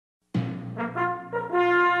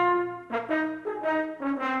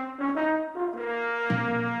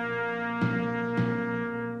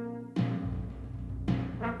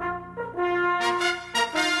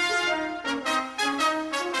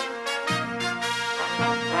I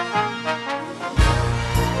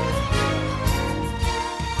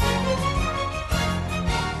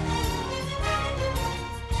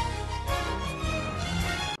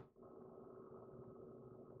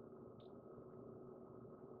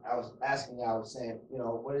was asking you, I was saying,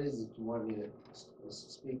 what is it you want me to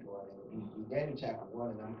speak on? And you gave me chapter one,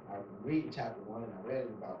 and I'm reading chapter one, and I read it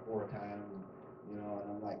about 4 times, and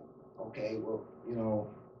I'm like, okay, well,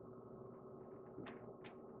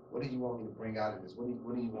 what do you want me to bring out of this? What do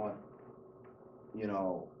you want,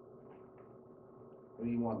 what do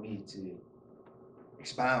you want me to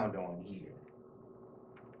expound on here?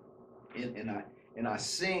 And I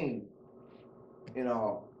seen, you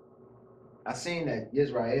know, I seen that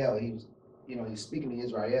Israel, he's speaking to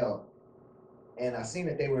Israel, and I seen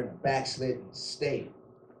that they were in a backslidden state.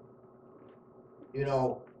 They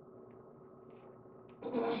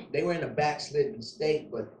were in a backslidden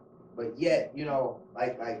state, but yet,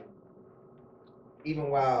 like even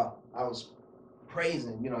while I was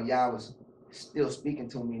praising, Yah was still speaking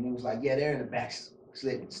to me, and he was like, yeah, they're in a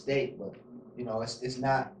backslidden state, but it's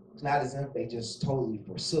not as if they just totally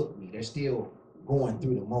forsook me. They're still going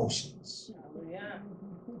through the motions. Yeah.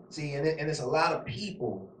 See, and it's a lot of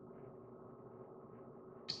people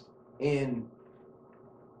in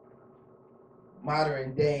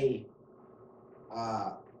modern day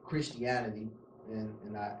Christianity,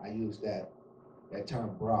 and I use that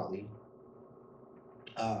term broadly,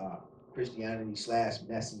 Christianity slash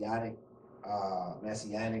messianics,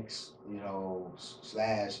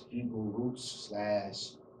 slash Hebrew roots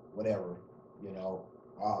slash whatever,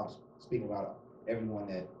 speaking about everyone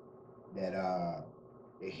that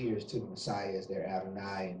adheres to the Messiah as their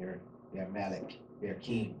Adonai and their Malik, their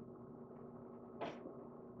king.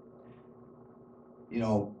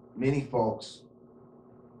 Many folks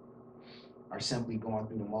are simply going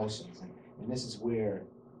through the motions, and this is where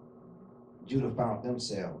Judah found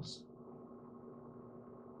themselves.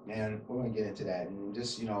 And we're going to get into that, and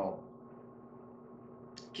just,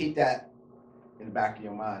 keep that in the back of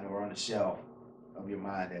your mind or on the shelf of your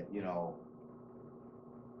mind that,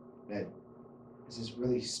 that this is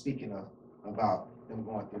really speaking about them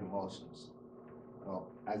going through the motions. So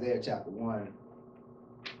Isaiah chapter 1,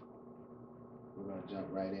 we're going to jump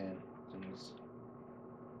right in. Jeez.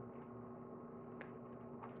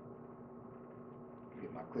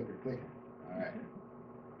 Get my clicker clicking. All right.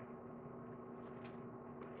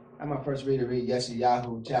 I'm my first reader. Read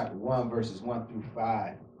Yeshayahu chapter 1, verses 1 through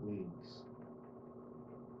 5, please.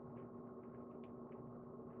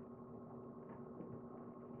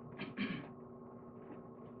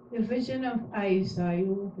 The vision of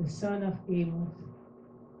Isaiah, the son of Amos,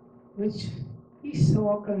 which he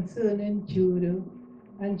saw concerning Judah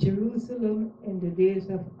and Jerusalem in the days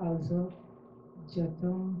of Asa,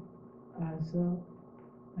 Jotham, Asa,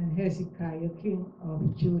 and Hezekiah, king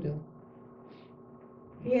of Judah.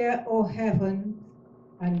 Hear, O heavens,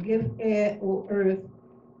 and give ear, O earth,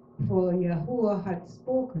 for Yahuwah hath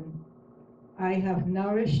spoken. I have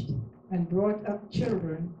nourished and brought up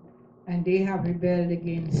children, and they have rebelled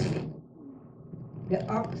against me. The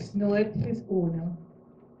ox knoweth his owner,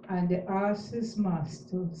 and the ass his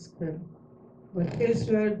master's crib. But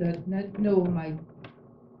Israel doth not know, my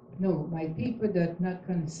people doth not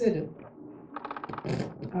consider.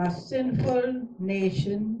 A sinful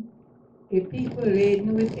nation, a people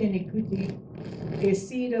laden with iniquity, a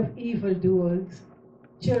seed of evildoers,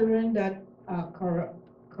 children that are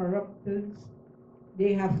corrupters.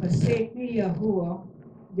 They have forsaken Yahuwah.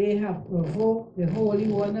 They have provoked the Holy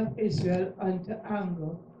One of Israel unto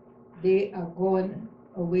anger. They are gone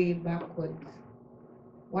away backwards.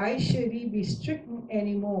 Why should he be stricken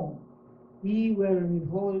any more? He will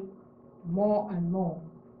revolt more and more.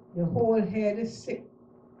 The whole head is sick,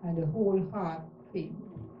 and the whole heart faint.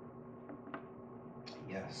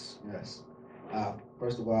 Yes.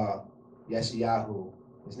 First of all, Yeshayahu,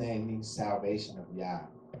 his name means salvation of Yah,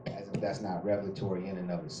 as if that's not revelatory in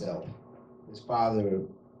and of itself. His father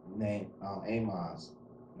named Amos,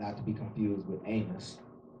 not to be confused with Amos,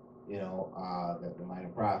 the minor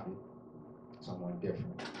prophet, someone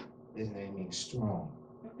different. His name means strong.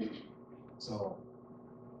 So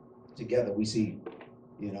together we see,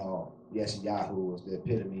 Yeshayahu was the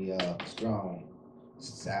epitome of strong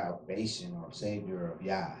salvation or savior of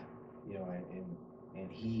Yah,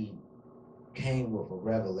 and he came with a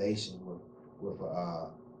revelation, with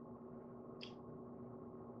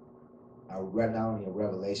not only a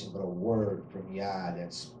revelation but a word from Yah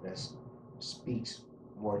that speaks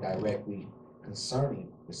more directly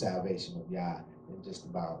concerning the salvation of Yah than just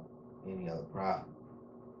about any other prophet.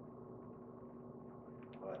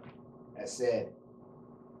 But as said,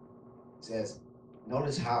 it says,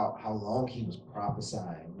 Notice how long he was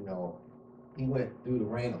prophesying. You know, he went through the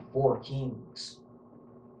reign of 4 kings: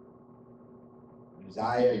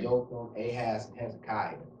 Uzziah, Jotham, Ahaz, and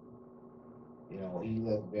Hezekiah. You know, he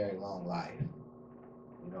lived a very long life.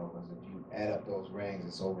 You know, because if you add up those reigns,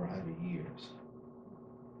 it's over 100 years.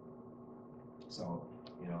 So,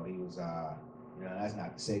 you know, he was, you know, that's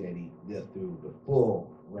not to say that he lived through the full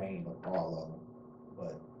reign of all of them,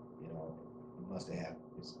 but, you know, he must have,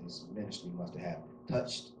 his ministry must have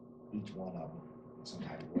touched each one of them in some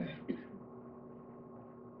type of way.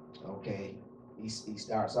 Okay, he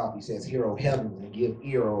starts off, he says, "Hear, O heavens, and give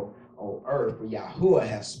ear, O earth, for Yahuwah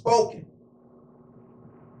has spoken."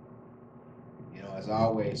 You know, as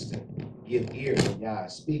always, to give ear when Yah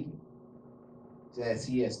is speaking. It says,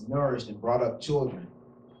 "He has nourished and brought up children,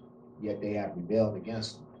 yet they have rebelled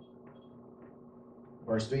against him."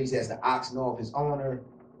 Verse 3 says, "The ox knoweth his owner,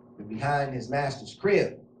 and behind his master's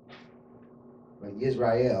crib. But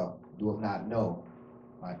Israel doeth not know,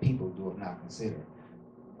 my people doeth not consider."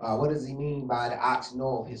 What does he mean by the ox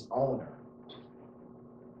knoweth his owner?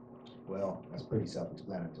 Well, that's pretty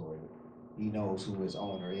self-explanatory. He knows who his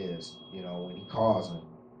owner is. You know, when he calls him,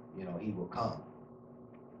 you know, he will come.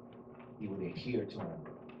 He would adhere to him.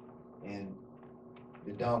 And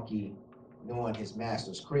the donkey, knowing his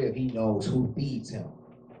master's crib, he knows who feeds him.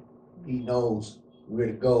 He knows where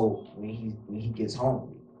to go when he gets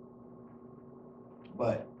hungry.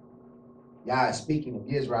 But Yah is speaking of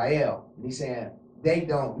Israel, and he's saying they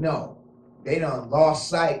don't know. They done lost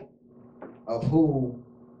sight of who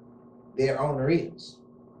their owner is.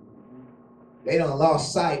 They done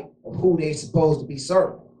lost sight of who they supposed to be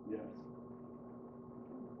serving. Yes.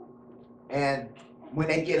 And when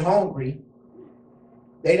they get hungry,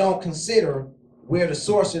 they don't consider where the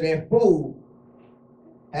source of their food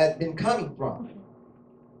has been coming from.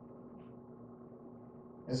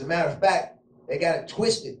 As a matter of fact, they got it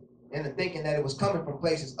twisted into thinking that it was coming from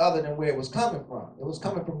places other than where it was coming from. It was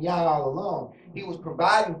coming from Yah all along. He was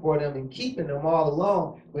providing for them and keeping them all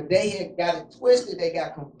along, but they had got it twisted. They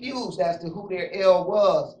got confused as to who their El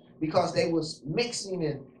was, because they was mixing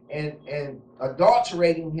and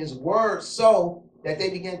adulterating his word, so that they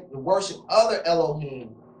began to worship other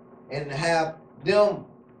Elohim and have them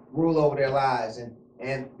rule over their lives.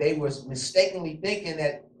 And they was mistakenly thinking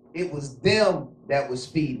that it was them that was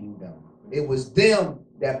feeding them. It was them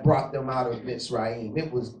that brought them out of Mitzrayim.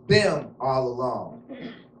 It was them all along.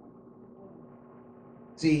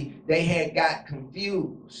 See, they had got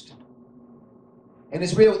confused. And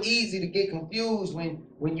it's real easy to get confused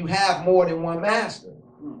when you have more than one master.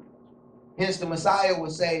 Hence the Messiah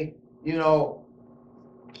would say, you know,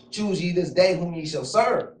 "Choose ye this day whom ye shall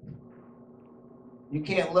serve." You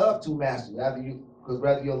can't love two masters, because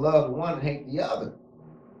rather you'll love the one and hate the other.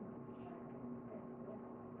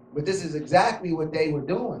 But this is exactly what they were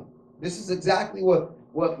doing. This is exactly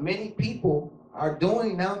what many people are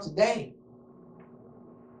doing now today.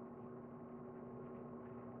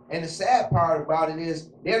 And the sad part about it is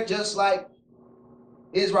they're just like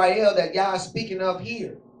Israel that Yah is speaking of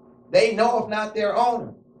here. They know if not their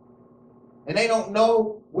owner. And they don't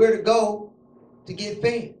know where to go to get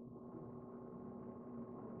fed.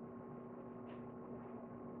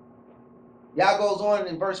 Yah goes on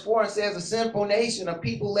in verse 4 and says, "A sinful nation, a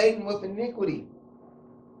people laden with iniquity,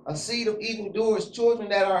 a seed of evildoers, children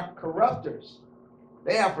that are corrupters.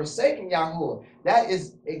 They have forsaken Yahuwah." That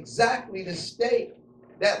is exactly the state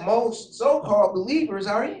that most so-called believers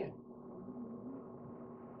are in.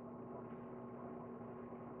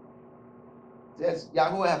 It says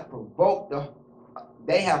Yahuwah have provoked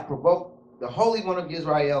the Holy One of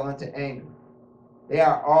Israel unto anger. They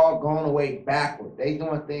are all going away backward. They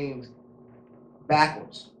doing things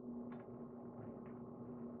backwards.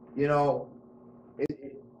 You know,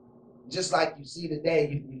 just like you see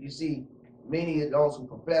today, you see many of those who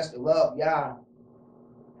profess to love Yah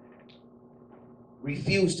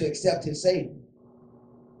refuse to accept his Savior.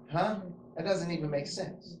 Huh? That doesn't even make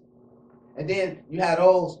sense. And then you have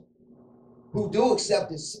those who do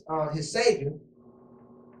accept his Savior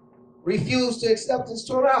refuse to accept his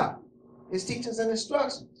Torah, his teachings and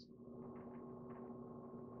instructions.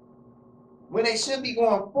 When they should be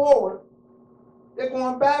going forward, they're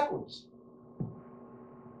going backwards.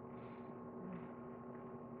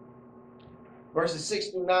 Verses 6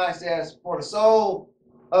 through 9 says, "For the sole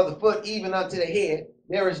of the foot even unto the head,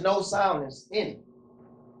 there is no soundness in it,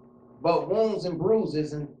 but wounds and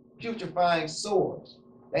bruises and putrefying sores.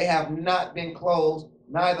 They have not been closed,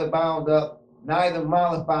 neither bound up, neither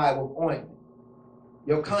mollified with ointment.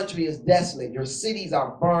 Your country is desolate. Your cities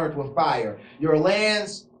are burned with fire. Your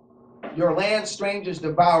lands Your land strangers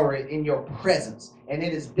devour it in your presence, and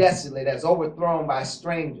it is desolate, as overthrown by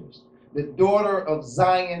strangers. The daughter of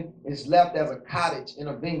Zion is left as a cottage in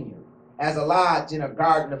a vineyard, as a lodge in a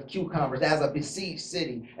garden of cucumbers, as a besieged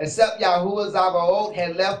city. Except Yahuwah Zavaot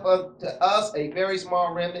had left to us a very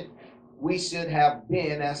small remnant, we should have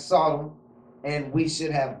been as Sodom, and we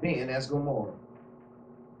should have been as Gomorrah.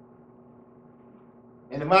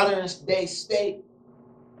 And the modern day state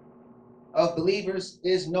of believers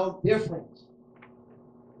is no different.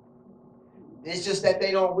 It's just that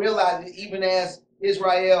they don't realize it, even as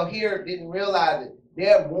Israel here didn't realize it.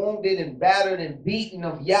 They're wounded and battered and beaten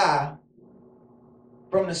of Yah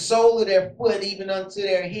from the sole of their foot even unto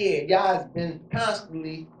their head. Yah has been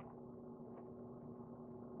constantly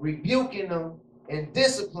rebuking them and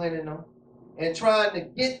disciplining them and trying to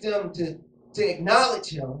get them to acknowledge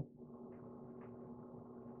him.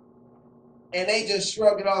 And they just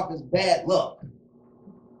shrug it off as bad luck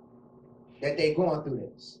that they're going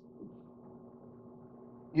through this.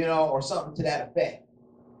 You know, or something to that effect.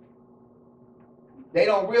 They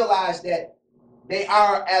don't realize that they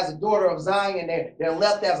are, as a daughter of Zion, they're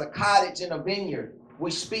left as a cottage in a vineyard,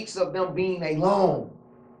 which speaks of them being alone,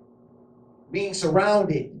 being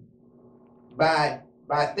surrounded by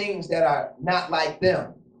things that are not like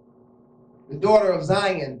them. The daughter of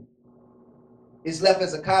Zion is left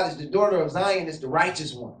as a cottage. The daughter of Zion is the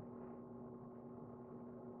righteous one.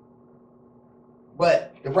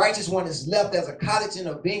 But the righteous one is left as a cottage in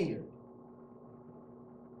a vineyard.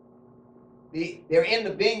 They're in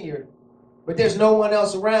the vineyard, but there's no one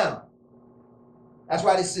else around. That's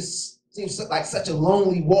why this just seems like such a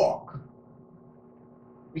lonely walk.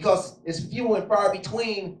 Because it's few and far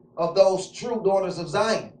between of those true daughters of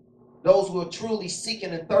Zion, those who are truly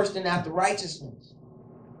seeking and thirsting after righteousness.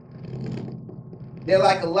 They're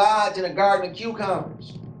like a lodge in a garden of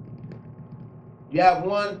cucumbers. You have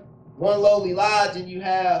one lowly lodge and you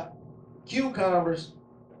have cucumbers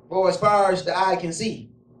for as far as the eye can see.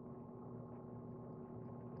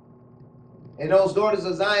 And those daughters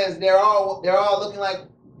of Zion, they're all looking like,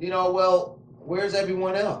 well, where's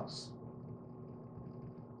everyone else?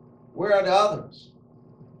 Where are the others?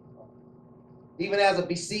 Even as a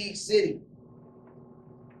besieged city,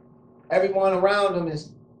 everyone around them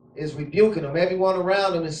is rebuking them. Everyone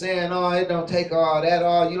around them is saying, oh, it don't take all that.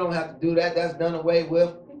 Oh, you don't have to do that. That's done away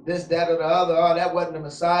with. This, that, or the other. Oh, that wasn't the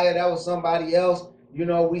Messiah. That was somebody else.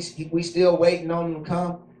 We still waiting on them to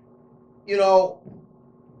come.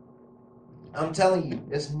 I'm telling you,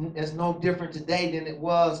 it's no different today than it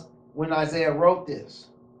was when Isaiah wrote this.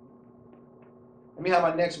 Let me have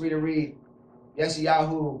my next reader read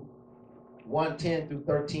Yeshayahu 1:10 through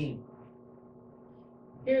 13.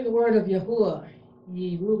 Hear the word of Yahuwah,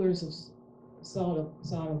 ye rulers of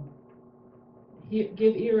Sodom.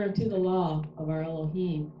 Give ear unto the law of our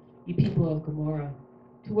Elohim, ye people of Gomorrah.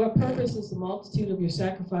 To what purpose is the multitude of your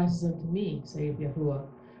sacrifices unto me, saith Yahuwah?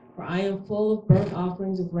 For I am full of burnt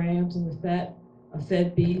offerings of rams and the fat of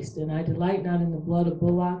fed beasts, and I delight not in the blood of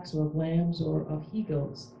bullocks or of lambs or of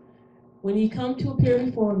he-goats. When ye come to appear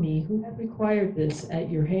before me, who hath required this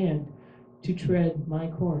at your hand to tread my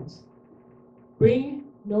courts? Bring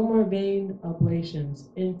no more vain oblations.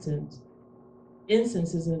 Incense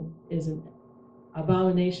is an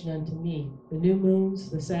abomination unto me. The new moons,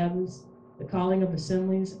 the Sabbaths, the calling of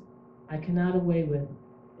assemblies, I cannot away with.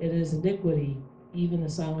 It is iniquity, even a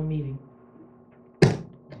solemn meeting.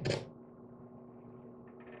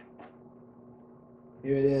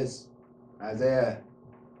 Here it is. Isaiah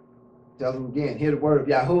tells them again, hear the word of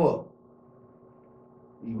Yahuwah,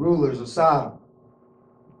 ye rulers of Sodom.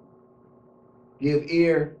 Give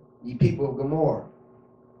ear, ye people of Gomorrah.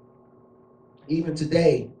 Even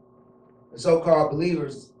today, the so-called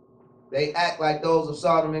believers, they act like those of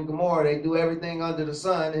Sodom and Gomorrah. They do everything under the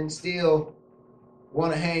sun and still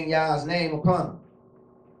want to hang Yah's name upon them.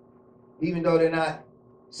 Even though they're not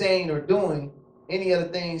saying or doing any of the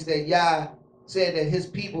things that Yah said that his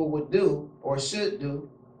people would do or should do,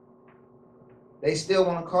 they still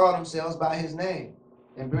want to call themselves by his name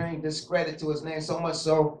and bring discredit to his name, so much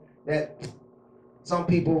so that some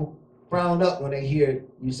people frown up when they hear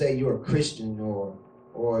you say you're a Christian or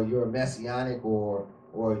you're a Messianic or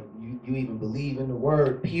you even believe in the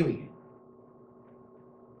word, period.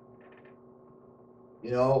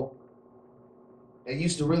 It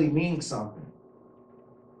used to really mean something.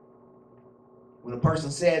 When a person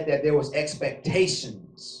said that there was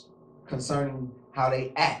expectations concerning how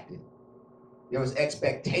they acted. There was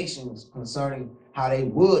expectations concerning how they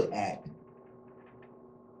would act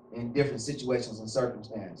in different situations and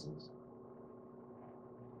circumstances.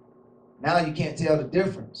 Now you can't tell the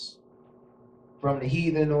difference from the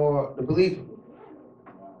heathen or the believer.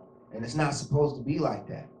 And it's not supposed to be like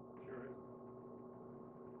that.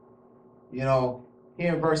 You know,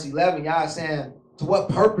 here in verse 11, Yah is saying, to what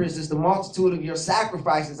purpose is the multitude of your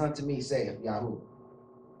sacrifices unto me, saith Yahweh.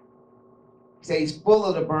 He says he's full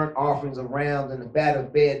of the burnt offerings of rams and the fat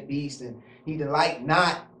of fed beasts, and he delight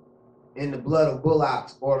not in the blood of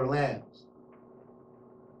bullocks or the lambs.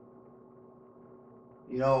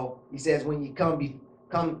 You know, he says, when you come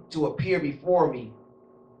to appear before me,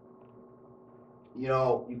 you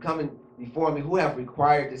know, you come in before me, who have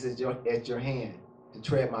required this at your hand to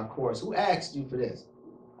tread my course? Who asked you for this?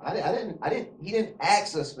 He didn't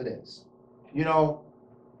ask us for this. You know,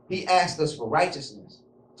 he asked us for righteousness.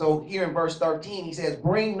 So here in verse 13, he says,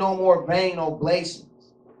 bring no more vain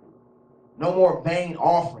oblations, no more vain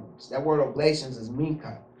offerings. That word oblations is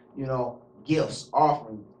minka, you know, gifts,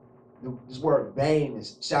 offerings. This word vain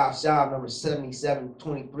is shav number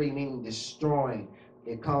 7723, meaning destroying.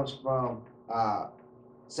 It comes from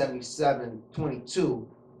 7722,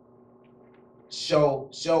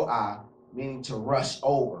 sho'ah, meaning to rush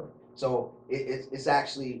over. So it's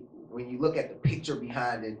actually, when you look at the picture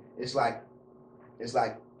behind it, it's like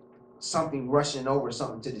something rushing over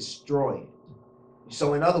something to destroy it.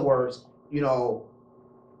 So in other words, you know,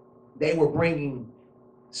 they were bringing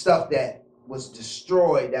stuff that was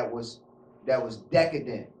destroyed, that was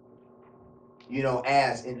decadent, you know,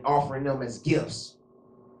 as in offering them as gifts.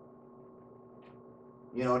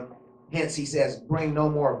 You know, hence he says, bring no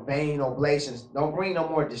more vain oblations. Don't bring no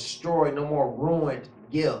more destroyed, no more ruined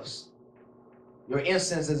gifts. Your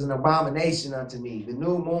incense is an abomination unto me. The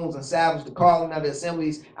new moons and Sabbaths, the calling of the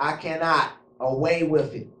assemblies, I cannot away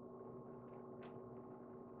with it.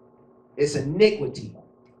 It's iniquity.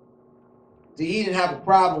 See, he didn't have a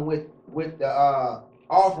problem with the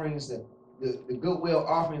offerings, the goodwill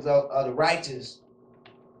offerings of the righteous.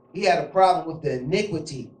 He had a problem with the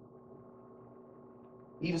iniquity.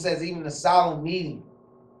 He even says, even the solemn meeting,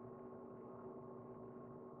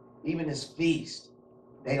 even his feast,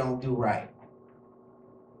 they don't do right.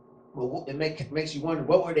 Well, it makes you wonder,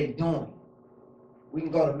 what were they doing? We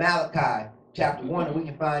can go to Malachi chapter 1 and we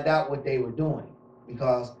can find out what they were doing.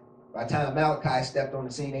 Because by the time Malachi stepped on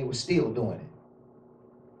the scene, they were still doing it.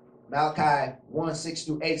 Malachi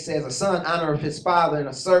 1:6-8 says, a son honoreth his father, and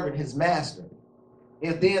a servant his master.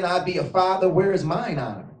 If then I be a father, where is mine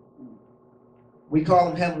honor? We call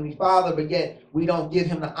him Heavenly Father, but yet we don't give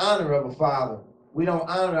him the honor of a father. We don't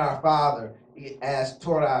honor our father as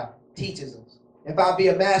Torah teaches us. If I be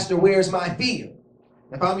a master, where's my fear?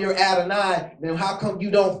 If I'm your Adonai, then how come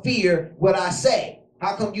you don't fear what I say?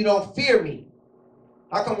 How come you don't fear me?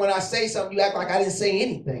 How come when I say something, you act like I didn't say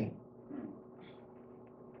anything?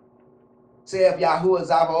 Saith Yahuwah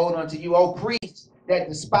Zavaot unto you, O priests that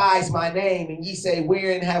despise my name, and ye say,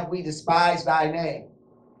 wherein have we despised thy name?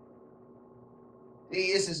 See,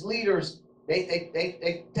 it's his leaders,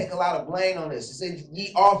 they take a lot of blame on this. It says,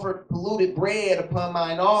 ye offered polluted bread upon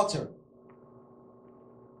mine altar.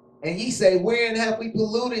 And ye say, wherein have we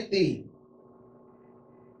polluted thee?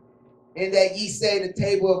 In that ye say the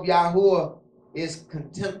table of Yahuwah is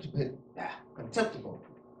contemptible.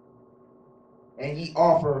 And ye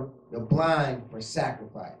offer the blind for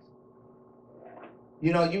sacrifice.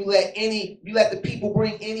 You know, you let the people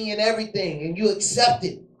bring any and everything, and you accept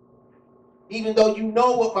it. Even though you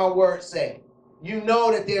know what my words say. You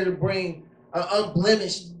know that they're to bring an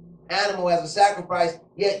unblemished animal as a sacrifice,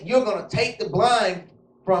 yet you're going to take the blind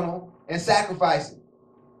from them and sacrifice it.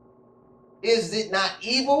 Is it not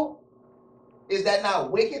evil? Is that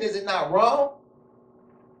not wicked? Is it not wrong?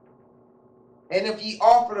 And if ye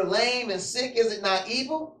offer the lame and sick, is it not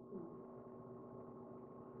evil?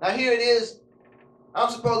 Now here it is. I'm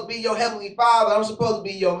supposed to be your heavenly father. I'm supposed to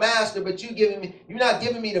be your master, but you're not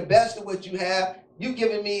giving me the best of what you have. You're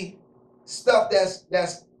giving me stuff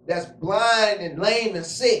that's blind and lame and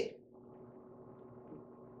sick.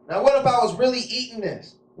 Now what if I was really eating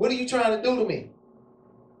this? What are you trying to do to me?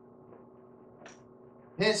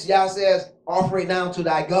 Hence Yah says, offer it now to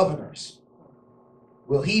thy governors.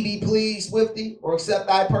 Will he be pleased with thee or accept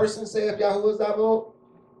thy person, saith Yahuwah Zavaot?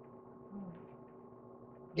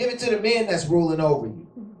 Give it to the men that's ruling over you.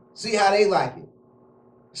 See how they like it.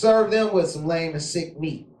 Serve them with some lame and sick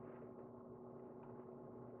meat.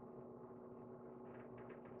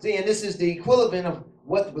 See, and this is the equivalent of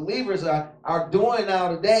what the believers are doing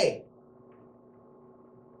now today.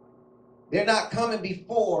 They're not coming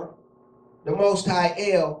before the Most High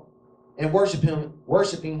El and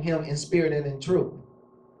worshiping him in spirit and in truth.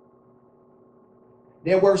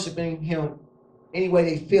 They're worshiping him any way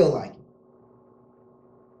they feel like it.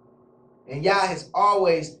 And Yah has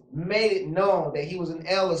always made it known that he was an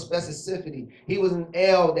El of specificity. He was an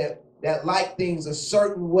El that that liked things a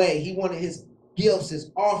certain way. He wanted his gifts,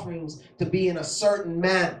 his offerings to be in a certain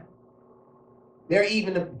manner.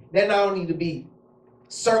 They're not only to be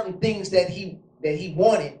certain things that he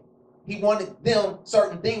wanted. He wanted them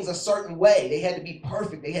certain things a certain way. They had to be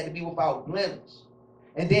perfect. They had to be without blemish.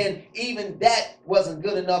 And then even that wasn't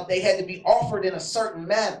good enough. They had to be offered in a certain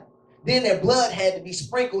manner. Then their blood had to be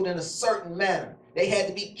sprinkled in a certain manner. They had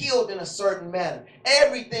to be killed in a certain manner.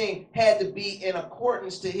 Everything had to be in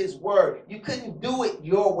accordance to his word. You couldn't do it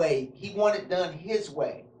your way. He wanted it done his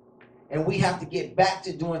way. And we have to get back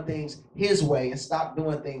to doing things his way and stop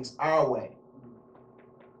doing things our way.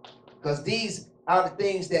 Because these are the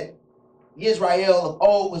things that Israel of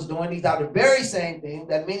old was doing. These are the very same things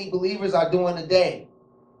that many believers are doing today.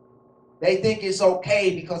 They think it's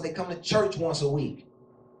okay because they come to church once a week.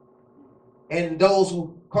 And those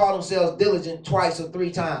who call themselves diligent twice or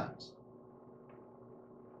three times.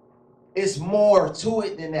 It's more to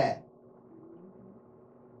it than that.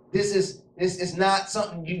 This is not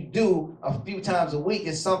something you do a few times a week.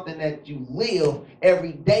 It's something that you live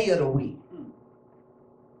every day of the week.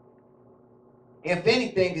 If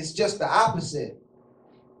anything, it's just the opposite.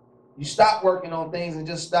 You stop working on things and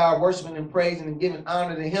just start worshiping and praising and giving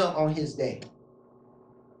honor to him on his day.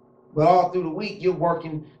 But all through the week, you're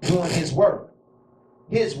working, doing his work,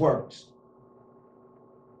 his works.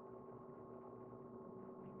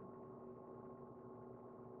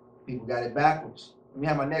 People got it backwards. Let me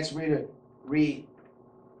have my next reader read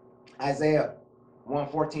Isaiah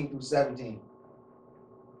 1:14 through 17.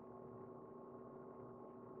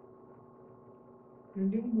 Your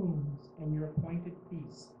new moons and your appointed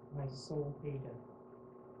feasts my soul hateth.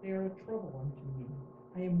 They are a trouble unto me.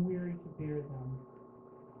 I am weary to bear them.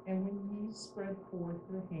 And when ye spread forth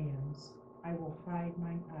your hands, I will hide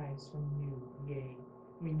mine eyes from you. Yea,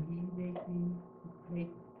 when ye make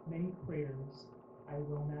many prayers, I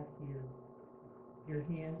will not hear. Your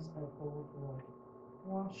hands are full of blood.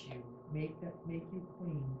 Wash you, make you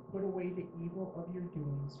clean. Put away the evil of your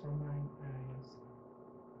doings from mine eyes.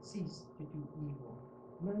 Cease to do evil.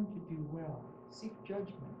 Learn to do well. Seek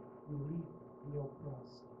judgment. Relieve the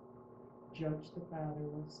oppressed. Judge the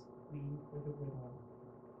fatherless. Plead for the widow.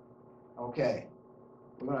 Okay,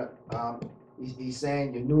 we're gonna. He's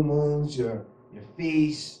saying your new moons, your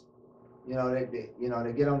feasts. You know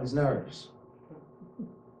they get on his nerves.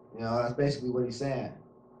 You know that's basically what he's saying.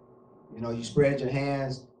 You know you spread your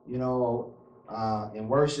hands. You know in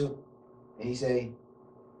worship, and he say,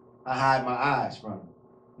 "I hide my eyes from him."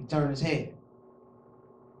 He turned his head.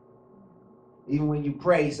 Even when you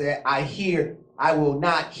pray, he said, "I hear. I will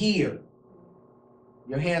not hear."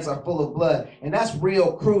 Your hands are full of blood. And that's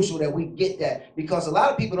real crucial that we get that, because a lot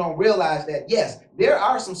of people don't realize that, yes, there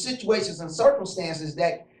are some situations and circumstances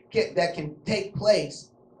that can take place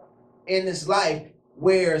in this life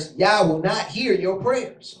where Yah will not hear your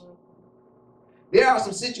prayers. There are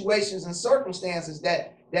some situations and circumstances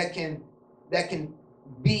that can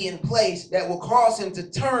be in place that will cause him to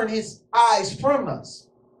turn his eyes from us.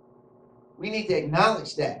 We need to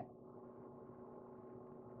acknowledge that.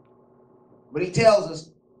 But he tells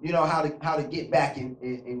us, you know, how to get back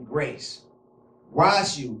in grace.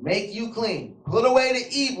 Wash you, make you clean. Put away the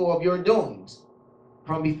evil of your doings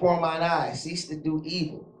from before mine eyes. Cease to do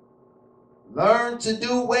evil. Learn to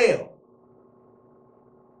do well.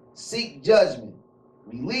 Seek judgment.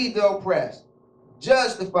 Relieve the oppressed.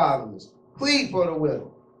 Judge the fatherless. Plead for the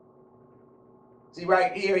widow. See,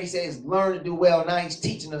 right here he says, learn to do well. Now he's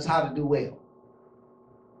teaching us how to do well.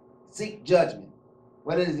 Seek judgment.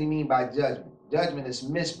 What does he mean by judgment? Judgment is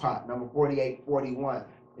mishpat, number 4841.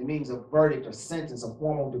 It means a verdict or sentence, a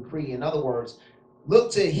formal decree. In other words,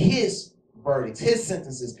 look to his verdicts, his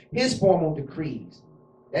sentences, his formal decrees.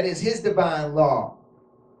 That is his divine law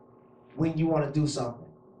when you want to do something.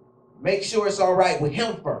 Make sure it's all right with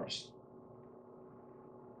him first.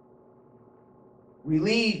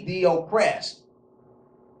 Relieve the oppressed.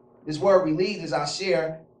 This word relieve is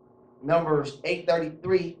Asher, Numbers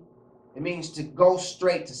 8:33. It means to go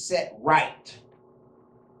straight, to set right.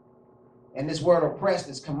 And this word oppressed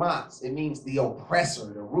is kamatz. It means the oppressor,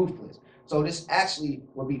 the ruthless. So this actually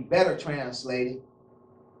would be better translated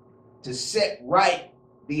to set right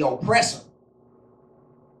the oppressor.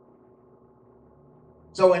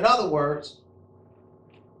 So in other words,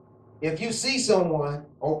 if you see someone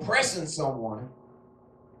oppressing someone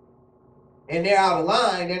and they're out of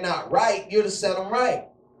line, they're not right, you're to set them right.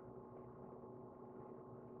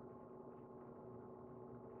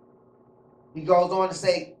 He goes on to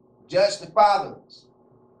say, judge the fatherless.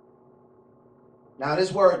 Now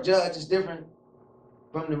this word judge is different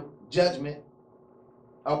from the judgment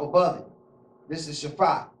up above it. This is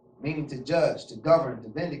shafat, meaning to judge, to govern, to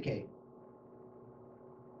vindicate.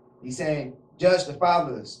 He's saying, judge the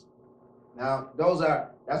fatherless. Now,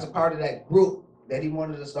 that's a part of that group that he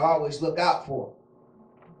wanted us to always look out for.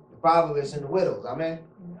 The fatherless and the widows. Amen.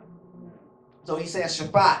 So he says,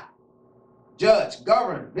 Shaphat, judge,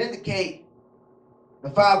 govern, vindicate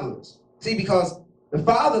the fatherless. See, because the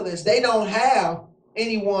fatherless, they don't have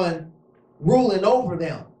anyone ruling over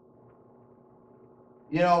them.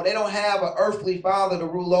 You know, they don't have an earthly father to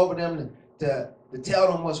rule over them, to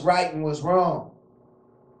tell them what's right and what's wrong,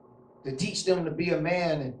 to teach them to be a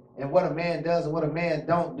man and what a man does and what a man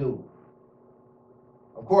don't do.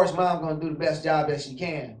 Of course, mom's going to do the best job that she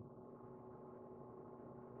can.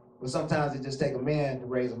 But sometimes it just takes a man to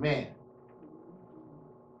raise a man.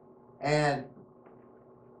 And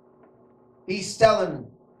he's telling them,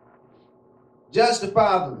 judge the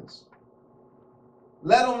fatherless.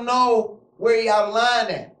 Let them know where he out of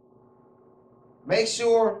line at. Make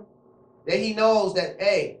sure that he knows that,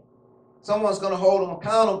 hey, someone's going to hold him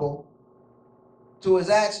accountable to his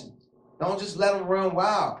actions. Don't just let him run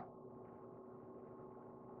wild.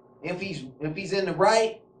 If he's in the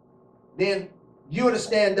right, then you're to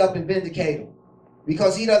stand up and vindicate him,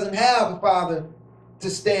 because he doesn't have a father to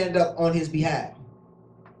stand up on his behalf.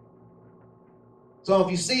 So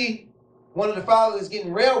if you see one of the fathers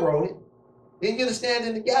getting railroaded, then you're to stand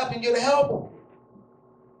in the gap and you're to help him.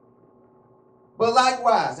 But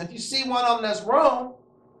likewise, if you see one of them that's wrong,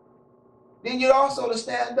 then you're also to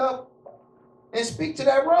stand up and speak to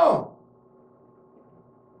that wrong.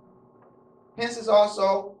 Hence, it's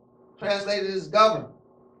also translated as govern.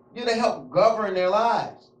 You're to help govern their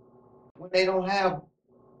lives when they don't have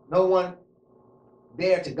no one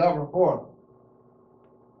there to govern for them.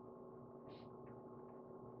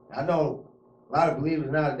 I know a lot of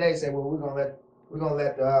believers nowadays say, well, we're gonna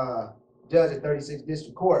let the judge at 36th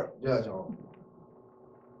District Court judge on them.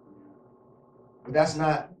 But that's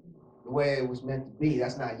not the way it was meant to be.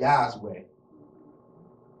 That's not Yah's way.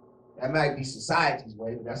 That might be society's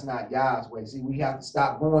way, but that's not Yah's way. See, we have to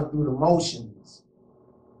stop going through the motions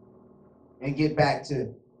and get back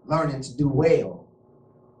to learning to do well.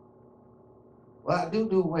 Well, I do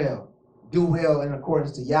well. Do well in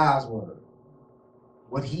accordance to Yah's word.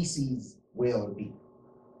 What he sees well to be,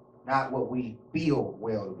 not what we feel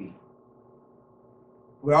well to be.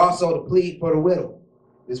 We're also to plead for the widow.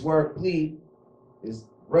 This word plead is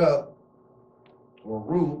rub or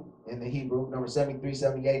ru in the Hebrew, number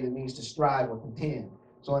 7378. It means to strive or contend.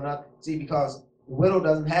 So see, because the widow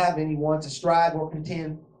doesn't have anyone to strive or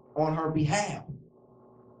contend on her behalf.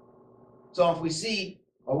 So if we see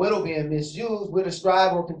a widow being misused, we're to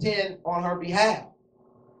strive or contend on her behalf.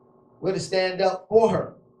 We're to stand up for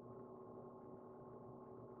her.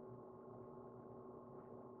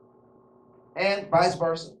 And vice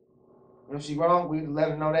versa. If she's wrong, we let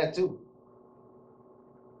her know that too.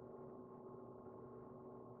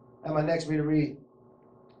 And my next reader read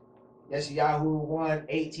Yeshayahu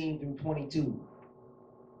 1:18 through 22.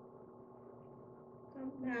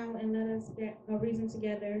 Come now and let us reason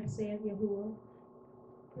together, saith Yahuwah.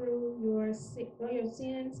 Through your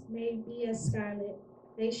sins may be as scarlet,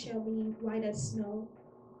 they shall be white as snow.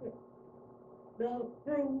 Though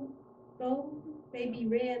they be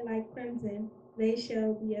red like crimson, they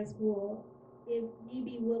shall be as wool. If ye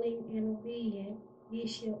be willing and obedient, ye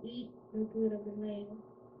shall eat the good of the land.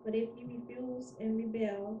 But if ye refuse and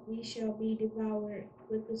rebel, ye shall be devoured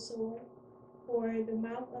with the sword. For the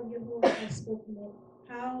mouth of Yahuwah has spoken it.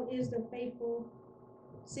 How is the faithful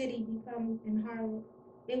city become an harlot?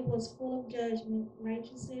 It was full of judgment,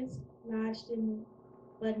 righteousness lodged in it,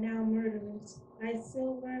 but now murderers. Thy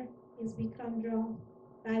silver is become dross,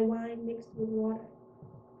 thy wine mixed with water.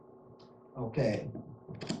 Okay.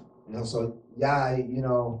 So Yah,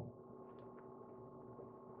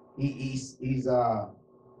 he's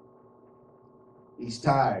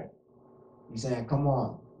tired. He's saying, come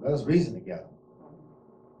on, let us reason together.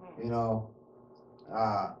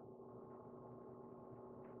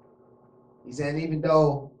 He's saying, even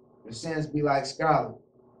though your sins be like scarlet,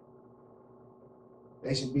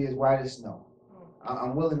 they should be as white as snow.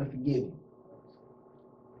 I'm willing to forgive you.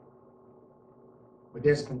 But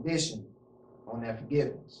there's a condition on that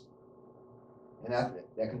forgiveness. And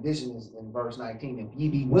that condition is in verse 19. If ye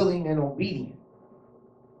be willing and obedient,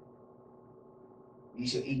 ye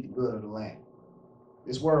shall eat the good of the land.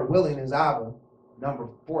 This word willing is Abba, number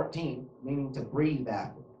 14, meaning to breathe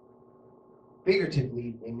after.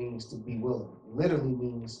 Figuratively, it means to be willing. It literally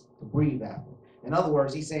means to breathe after. In other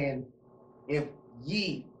words, he's saying, if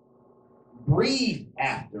ye breathe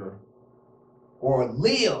after or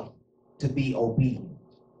live to be obedient.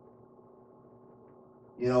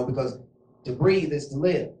 Because to breathe is to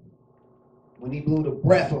live. When he blew the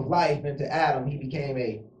breath of life into Adam, he became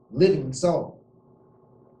a living soul.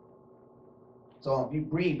 So if you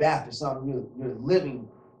breathe after something, you're living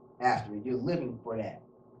after it. You're living for that.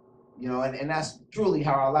 You know, and that's truly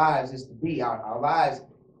how our lives is to be. Our lives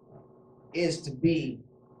is to be,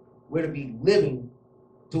 we're to be living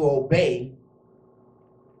to obey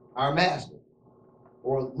our master,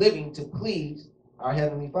 or living to please our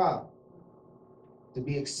Heavenly Father, to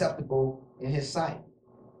be acceptable in his sight.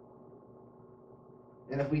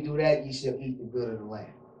 And if we do that, ye shall eat the good of the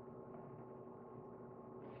land.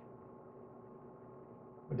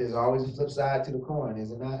 But there's always a flip side to the coin,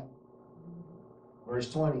 is it not? Verse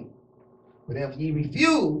 20. But if ye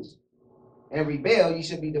refuse and rebel, ye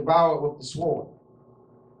shall be devoured with the sword.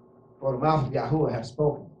 For the mouth of Yahuwah hath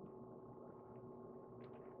spoken.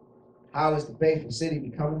 How is the faithful city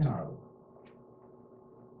becoming horrible?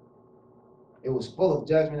 It was full of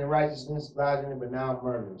judgment and righteousness, lies in it, but now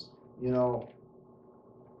murders. You know,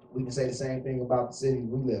 we can say the same thing about the cities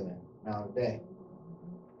we live in now today.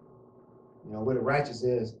 You know, where the righteous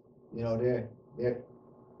is, you know,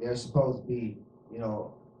 they're supposed to be, you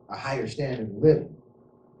know, a higher standard of living.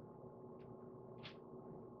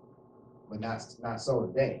 But not so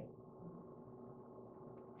today.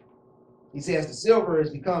 He says the silver has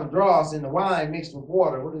become dross and the wine mixed with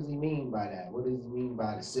water. What does he mean by that? What does he mean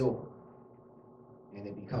by the silver? And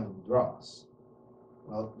it becomes dross.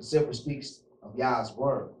 Well, the silver speaks of Yah's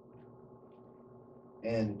word.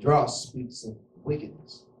 And the dross speaks of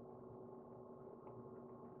wickedness.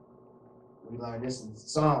 We learn this in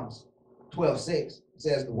Psalms 12:6. It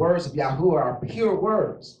says, the words of Yahuwah are pure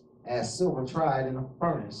words, as silver tried in a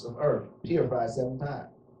furnace of earth, purified 7 times.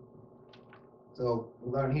 So we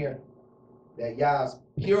learn here that Yah's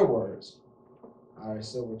pure words are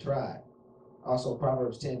as silver tried. Also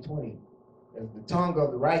Proverbs 10:20. As the tongue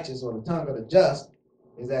of the righteous, or the tongue of the just,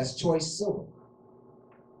 is as choice silver.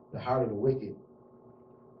 The heart of the wicked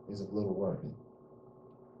is of little worth.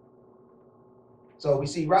 So we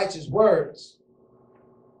see righteous words,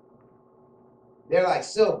 they're like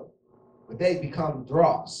silver, but they become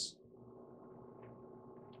dross.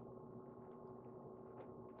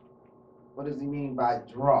 What does he mean by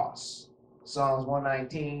dross? Psalms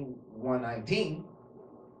 119:119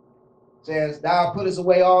 says, thou puttest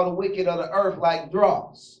away all the wicked of the earth like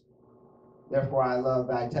dross. Therefore I love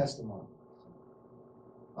thy testimony.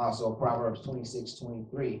 Also Proverbs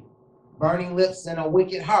 26:23. Burning lips and a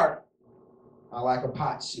wicked heart are like a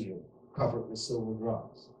pot shield covered with silver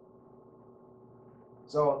dross.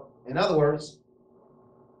 So, in other words,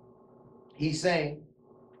 he's saying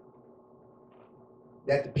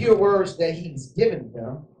that the pure words that he's given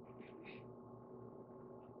them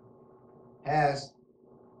has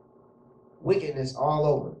wickedness all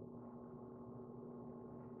over.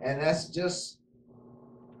 And that's just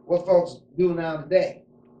what folks do now today.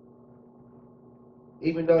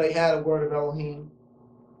 Even though they had a word of Elohim,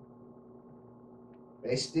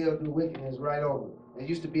 they still do wickedness right over it. There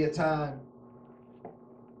used to be a time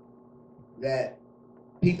that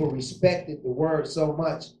people respected the word so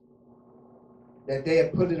much that they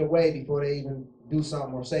had put it away before they even do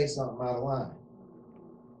something or say something out of line.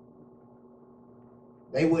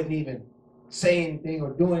 They wouldn't even say anything or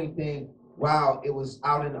do anything while it was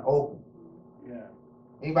out in the open. Yeah.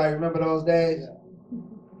 Anybody remember those days? Yeah.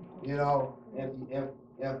 You know, if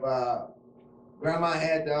grandma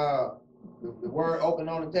had the word open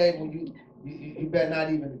on the table, you better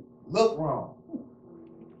not even look wrong.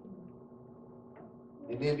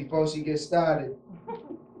 And then before she gets started,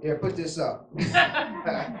 here, put this up.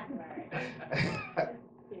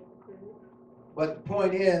 But the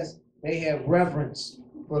point is, they have reverence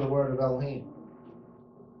for the word of Elohim.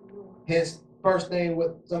 Hence, first thing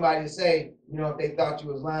with somebody to say, you know, if they thought you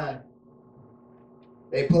was lying,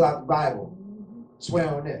 they pull out the Bible, swear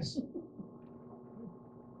on this.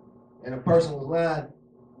 And a person was lying,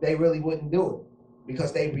 they really wouldn't do it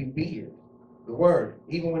because they revered the word.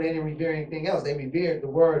 Even when they didn't revere anything else, they revered the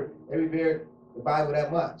word, they revered the Bible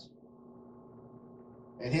that much.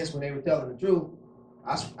 And hence, when they were telling the truth,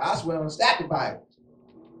 I swear on a stack of Bibles.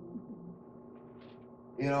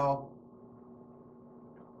 You know,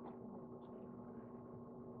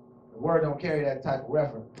 the word don't carry that type of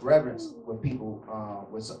reverence with people,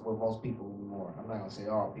 with most people anymore. I'm not gonna say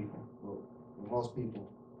all people, but with most people,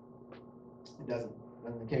 it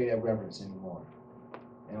doesn't carry that reverence anymore.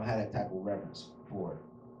 They don't have that type of reverence for it.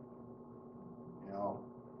 You know.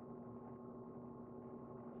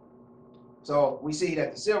 So we see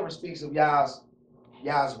that the silver speaks of Yah's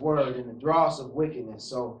word and the dross of wickedness.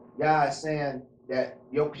 So Yah is saying that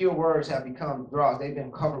your pure words have become dross. They've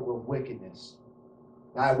been covered with wickedness.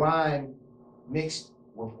 Thy wine mixed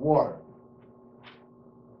with water.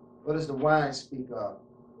 What does the wine speak of?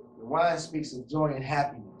 The wine speaks of joy and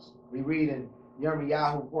happiness. We read in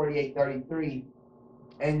Yirmiyahu 48:33,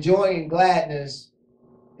 and joy and gladness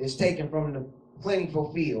is taken from the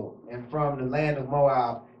plentiful field and from the land of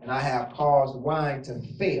Moab, and I have caused wine to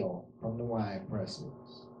fail from the wine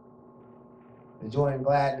presses. The joy and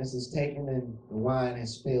gladness is taken, and the wine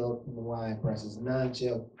has failed from the wine presses. None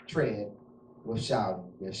shall tread with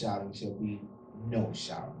shouting. Their shouting shall be no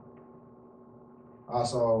shouting.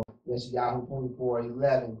 Also, Yeshayahu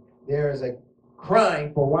 24:11, there is a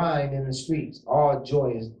crying for wine in the streets. All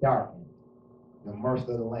joy is darkened. The mirth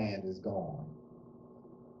of the land is gone.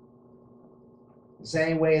 The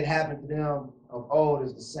same way it happened to them of old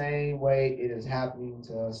is the same way it is happening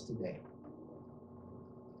to us today.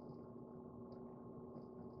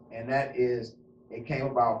 And that is, it came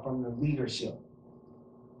about from the leadership.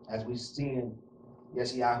 As we see in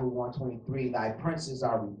Yeshayahu 1:23, thy princes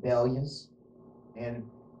are rebellious and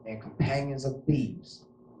companions of thieves.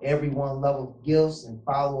 Everyone loveth gifts and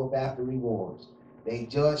followeth after rewards. They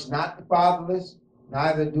judge not the fatherless,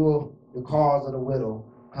 neither doeth the cause of the widow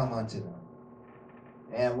come unto them.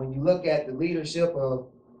 And when you look at the leadership of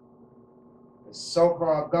the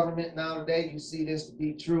so-called government nowadays, you see this to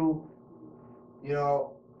be true,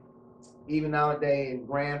 even nowadays in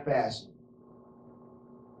grand fashion.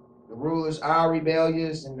 The rulers are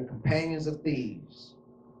rebellious and the companions of thieves.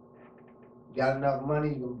 You got enough money,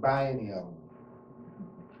 you can buy any of them.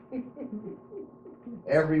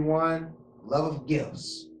 Everyone loveth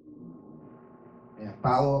gifts and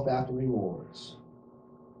followeth after rewards.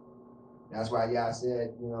 That's why Yah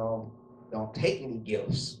said, don't take any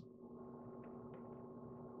gifts.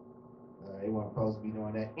 They weren't supposed to be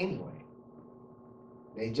doing that anyway.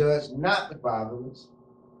 They judge not the fatherless.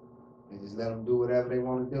 They just let them do whatever they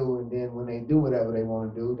want to do, and then when they do whatever they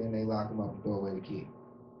want to do, then they lock them up and throw away the key.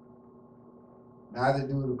 Neither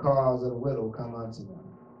do the cause of the widow come unto them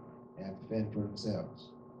and fend for themselves.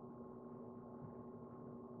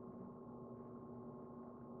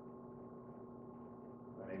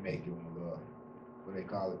 They make you what they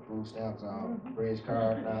call it, food stamps on bridge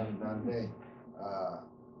card nowadays.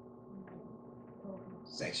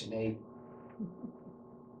 Section 8.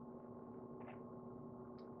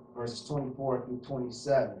 Verses 24 through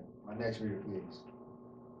 27. My next reader, please.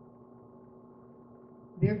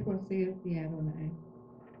 Therefore saith the Adonai,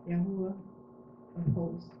 Yahuwah of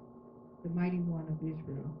hosts, the mighty one of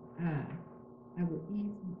Israel, I will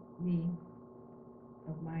ease me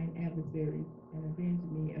of mine adversaries and avenge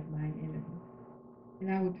me of mine enemies.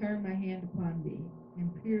 And I will turn my hand upon thee,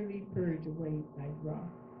 and purely purge away thy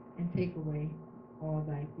dross, and take away all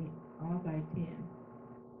thy sin.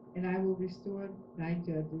 And I will restore thy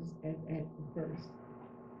judges as at the first,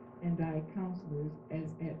 and thy counselors as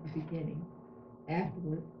at the beginning.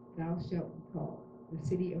 Afterward thou shalt be called the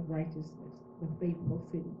city of righteousness, the faithful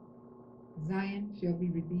city. Zion shall be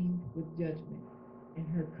redeemed with judgment, and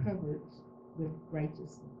her coverts with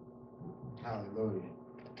righteousness. Hallelujah.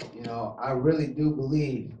 I really do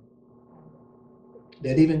believe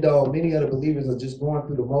that even though many of the believers are just going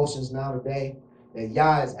through the motions nowadays, that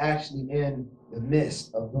Yah is actually in the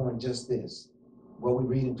midst of doing just this. What we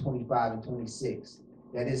read in 25 and 26,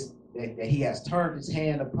 that he has turned his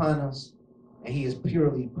hand upon us, and he is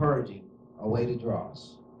purely purging away the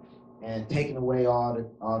dross and taking away all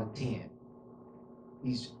the tin.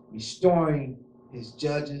 He's restoring his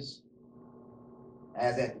judges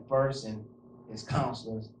as at the first, and his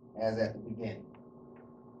counselors as at the beginning.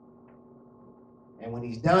 And when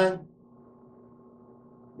he's done,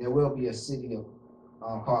 there will be a city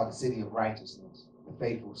called the city of righteousness, the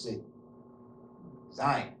faithful city.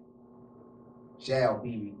 Zion shall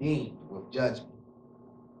be redeemed with judgment,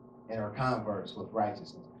 and her converts with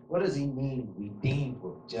righteousness. What does he mean, redeemed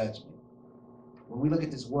with judgment? When we look at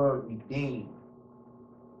this word redeemed,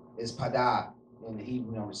 it's padah in the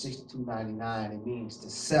Hebrew number 6299. It means to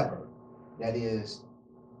sever, that is,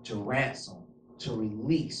 to ransom, to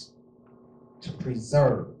release, to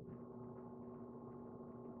preserve.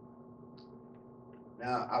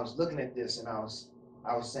 Now, I was looking at this and I was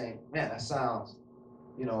saying, man, that sounds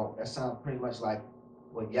pretty much like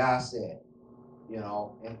what Yah said, and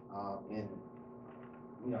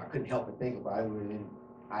I couldn't help but think about it. We were in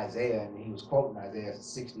Isaiah, and he was quoting Isaiah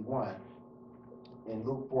 61. In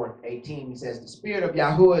Luke 4:18, he says, the Spirit of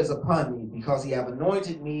Yahuwah is upon me, because he have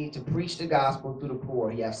anointed me to preach the gospel to the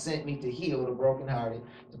poor. He have sent me to heal the brokenhearted,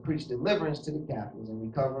 to preach deliverance to the captives, and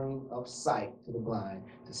recovering of sight to the blind,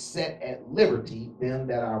 to set at liberty them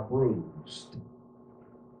that are bruised.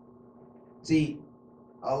 See,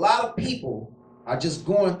 a lot of people are just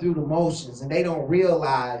going through the motions, and they don't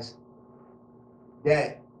realize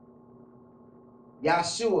that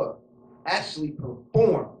Yahshua actually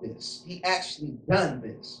performed wrote this. He actually done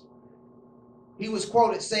this. He was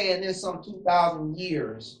quoted saying this some 2,000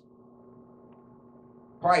 years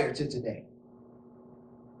prior to today.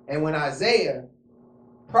 And when Isaiah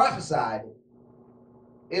prophesied it,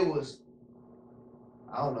 it was,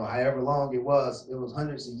 I don't know, however long it was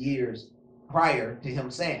hundreds of years prior to him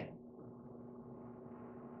saying it.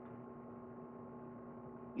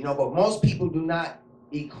 You know, but most people do not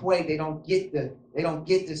equate, they don't get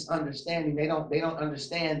this understanding. They don't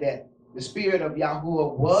understand that the spirit of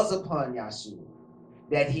Yahuwah was upon Yahshua,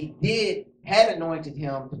 that he had anointed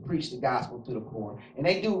him to preach the gospel to the poor. And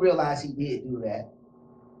they do realize he did do that.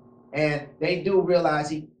 And they do realize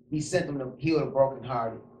he sent them to heal the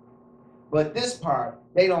brokenhearted. But this part,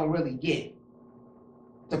 they don't really get.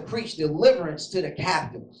 To preach deliverance to the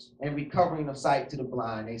captives and recovering of sight to the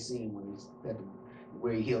blind. They seen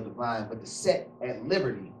where he healed the blind, but to set at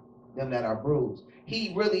liberty them that are bruised.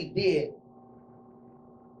 He really did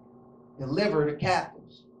deliver the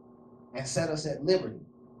captives and set us at liberty.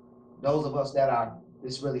 Those of us that are,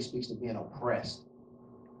 this really speaks to being oppressed.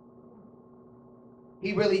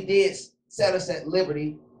 He really did set us at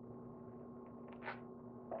liberty.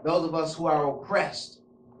 Those of us who are oppressed.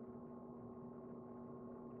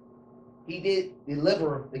 He did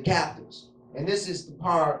deliver the captives. And this is the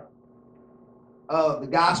part of the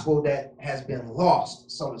gospel that has been lost,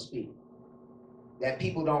 so to speak, that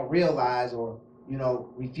people don't realize or,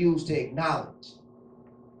 refuse to acknowledge.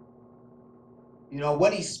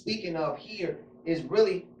 What he's speaking of here is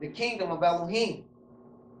really the kingdom of Elohim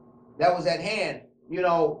that was at hand.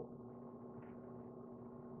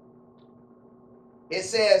 It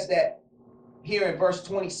says that here in verse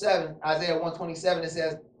 27, Isaiah 127, it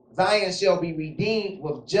says, Zion shall be redeemed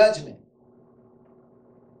with judgment.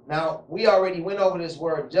 Now, we already went over this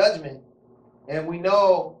word judgment, and we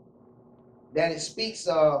know that it speaks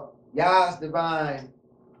of Yah's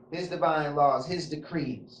his divine laws, his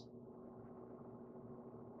decrees.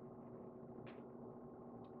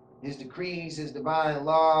 His decrees, his divine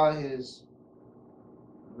law, I'm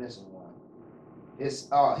missing one.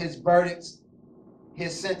 His verdicts,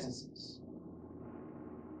 his sentences.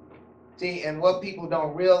 See, and what people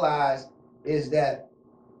don't realize is that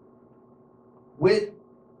with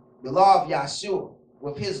the law of Yahshua,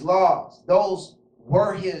 with his laws, those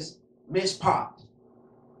were his mishpat.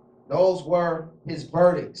 Those were his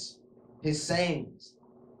verdicts, his sayings,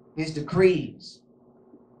 his decrees.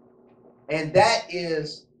 And that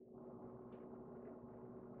is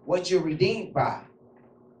what you're redeemed by.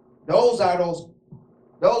 That's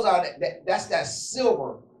that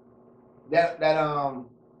silver, that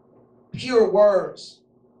pure words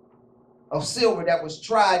of silver that was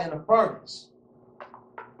tried in a furnace.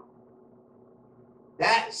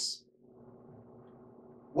 That's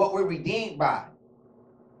what we're redeemed by.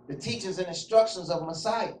 The teachings and instructions of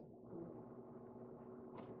Messiah.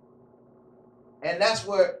 And that's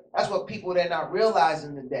what people, they're not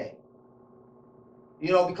realizing today.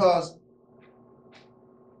 Because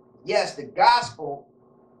yes, the gospel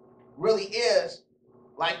really is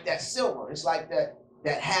like that silver. It's like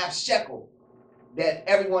that half shekel that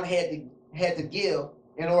everyone had to give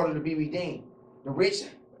in order to be redeemed. The rich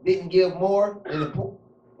didn't give more, and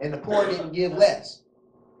the poor didn't give less.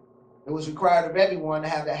 It was required of everyone to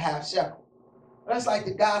have that half shekel. That's like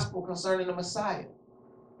the gospel concerning the Messiah.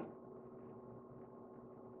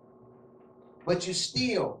 But you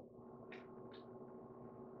still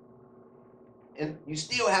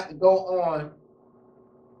have to go on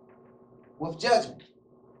with judgment.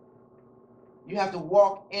 You have to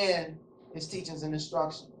walk in his teachings and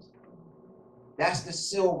instructions. That's the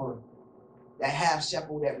silver, that half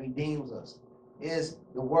shekel that redeems us, is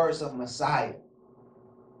the words of Messiah.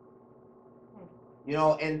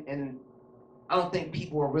 And I don't think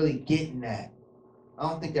people are really getting that. I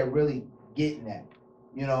don't think they're really getting that.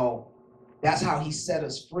 That's how he set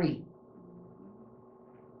us free.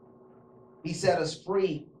 He set us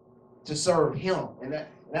free to serve him. And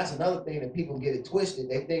that's another thing that people get it twisted.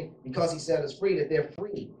 They think because he set us free that they're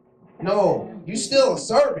free. No, you still a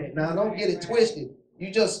servant. Now, don't get it twisted.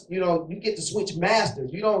 You just, you get to switch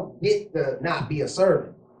masters. You don't get to not be a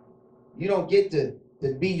servant. You don't get to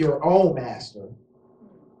be your own master.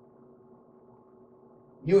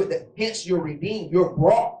 Hence you're redeemed. You're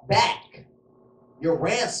brought back. You're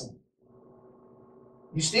ransomed.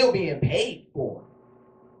 You're still being paid for.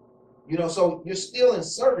 So you're still in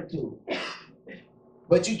servitude.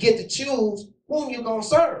 But you get to choose whom you're going to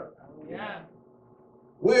serve. Yeah.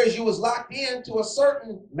 Whereas you was locked into a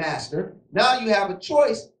certain master, now you have a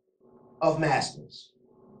choice of masters.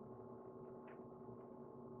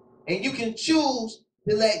 And you can choose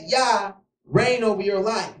to let Yah reign over your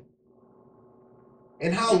life.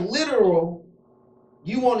 And how literal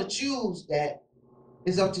you want to choose that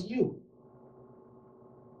is up to you.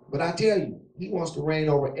 But I tell you, he wants to reign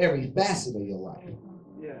over every facet of your life.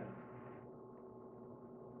 Yeah.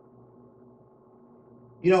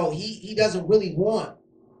 You know, he doesn't really want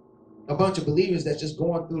a bunch of believers that's just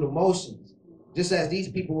going through the motions. Just as these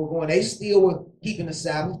people were going, they still were keeping the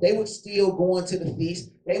Sabbath. They were still going to the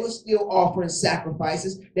feast. They were still offering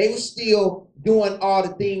sacrifices. They were still doing all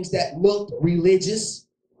the things that looked religious.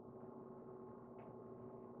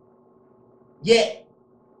 Yet,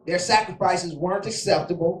 their sacrifices weren't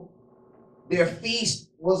acceptable. Their feast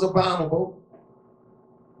was abominable.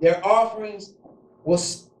 Their offerings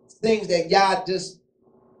was things that God just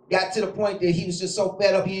got to the point that he was just so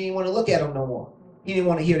fed up he didn't want to look at them no more. He didn't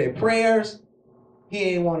want to hear their prayers.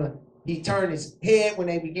 He turned his head when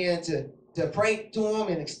they began to pray to him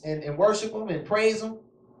and worship him and praise him.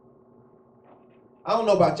 I don't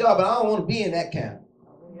know about y'all, but I don't want to be in that camp.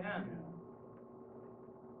 Yeah.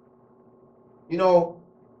 You know,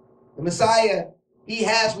 the Messiah, he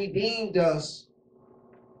has redeemed us,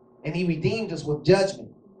 and he redeemed us with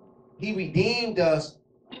judgment. He redeemed us.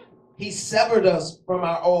 He severed us from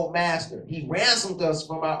our old master. He ransomed us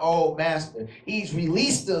from our old master. He's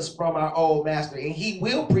released us from our old master, and he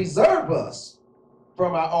will preserve us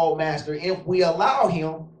from our old master if we allow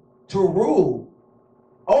him to rule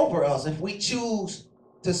over us, if we choose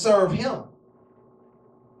to serve him.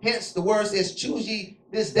 Hence, the word says, choose ye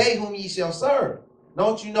this day whom ye shall serve.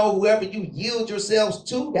 Don't you know whoever you yield yourselves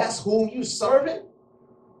to, that's whom you serving?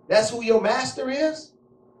 That's who your master is?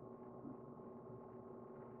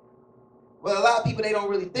 Well, a lot of people, they don't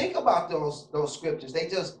really think about those scriptures. They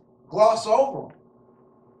just gloss over them.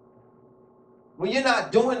 When you're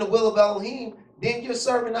not doing the will of Elohim, then you're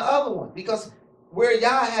serving the other one. Because where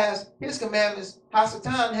Yah has his commandments,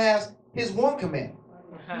 Hasatan has his one commandment.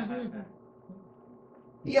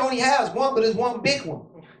 He only has one, but it's one big one.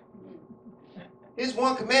 His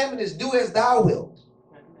one commandment is do as thou wilt.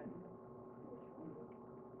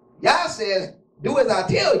 Yah says, do as I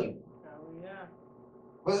tell you.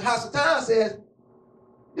 But Hasatan says,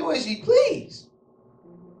 do as ye please.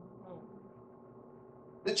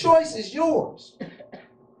 The choice is yours.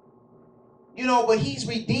 You know, but he's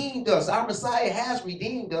redeemed us. Our Messiah has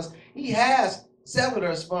redeemed us. He has severed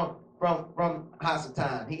us from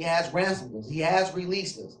Hasatan. He has ransomed us. He has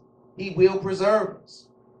released us. He will preserve us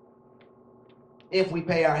if we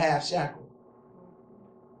pay our half shackle.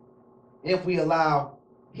 If we allow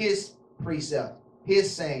his precepts,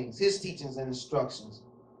 his sayings, his teachings and instructions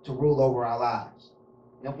to rule over our lives.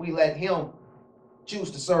 If we let him choose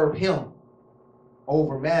to serve him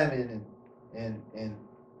over Mammon and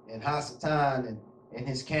Hasatan and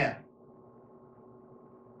his camp.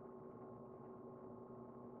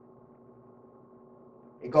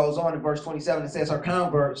 It goes on in verse 27. It says, her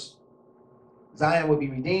converts, Zion will be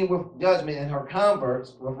redeemed with judgment, and her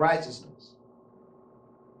converts with righteousness.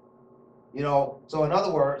 You know, so in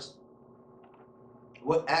other words,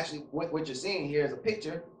 what you're seeing here is a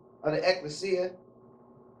picture of the ecclesia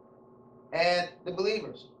and the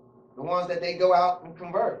believers, the ones that they go out and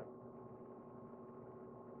convert.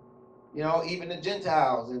 You know, even the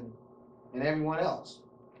Gentiles and everyone else.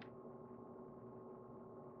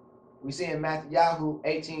 We see in Matthew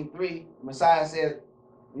 18:3, the Messiah said,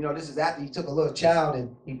 you know, this is after he took a little child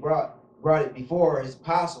and he brought it before his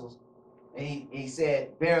apostles. And he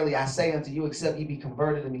said, verily I say unto you, except ye be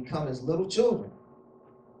converted and become as little children,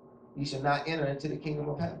 ye shall not enter into the kingdom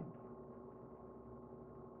of heaven.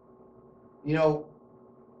 You know,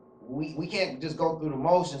 we can't just go through the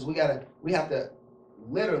motions. We have to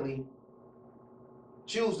literally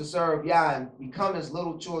choose to serve Yah and become as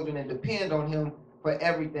little children and depend on him for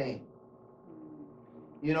everything.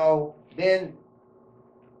 You know, then,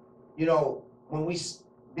 you know, when we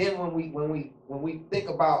think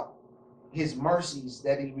about his mercies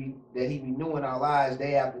that he renew in our lives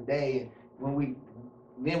day after day, and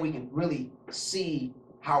then we can really see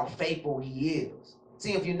how faithful he is.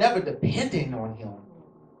 See, if you're never depending on him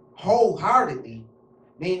wholeheartedly,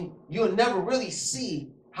 then you'll never really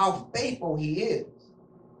see how faithful he is.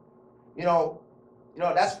 You know,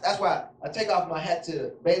 that's why I take off my hat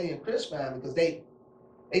to Bailey and Chris family, because they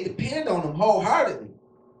depend on him wholeheartedly.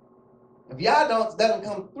 If y'all don't let him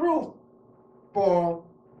come through for them,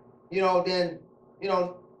 you know, then, you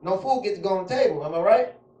know, no food gets to go on the table. Am I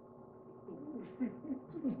right?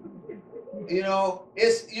 You know,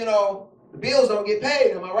 it's, you know, the bills don't get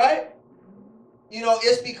paid. Am I right? You know,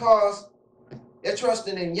 it's because they're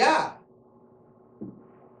trusting in Yah.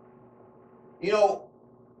 You know,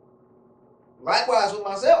 likewise with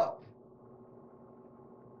myself.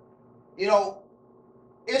 You know,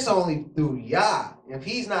 it's only through Yah. If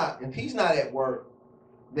he's not at work,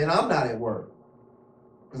 then I'm not at work,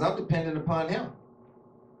 because I'm dependent upon him.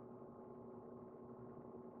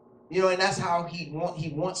 You know, and that's how he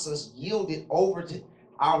wants us yielded over to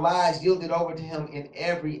our lives, yielded over to him in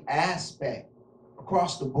every aspect,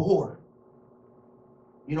 across the board.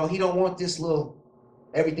 You know, he don't want this little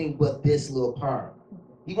everything but this little part.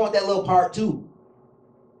 He want that little part too.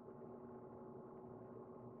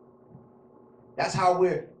 That's how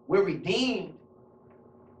we're redeemed,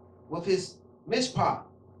 with his mishpat,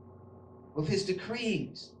 with his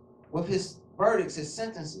decrees, with his verdicts, his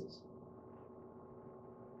sentences.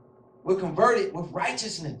 We're converted with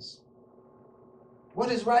righteousness. What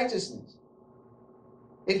is righteousness?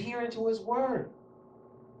 Adhering to his word.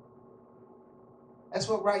 That's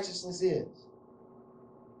what righteousness is.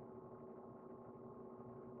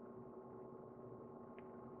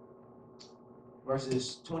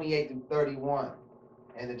 Verses 28 through 31.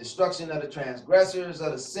 And the destruction of the transgressors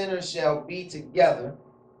of the sinners shall be together,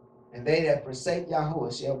 and they that forsake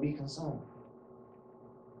Yahuwah shall be consumed.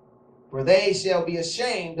 For they shall be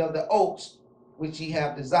ashamed of the oaks which ye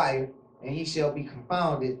have desired, and ye shall be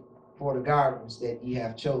confounded for the gardens that ye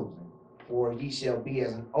have chosen. For ye shall be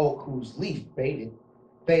as an oak whose leaf fadeth,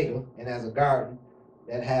 and as a garden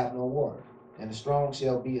that have no water. And the strong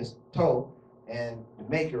shall be a tow, and the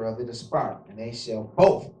maker of it a spark, and they shall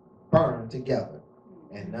both burn together,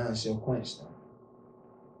 and none shall quench them.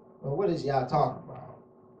 Well, what is y'all talking about?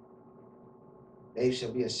 They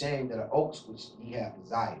shall be ashamed of the oaks which ye have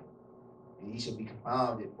desired, and ye shall be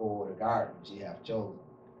confounded for the gardens ye have chosen.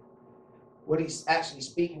 What he's actually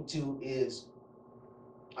speaking to is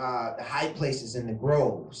the high places and the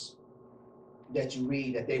groves that you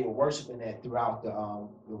read that they were worshiping at throughout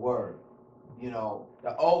the word. You know,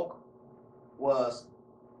 the oak was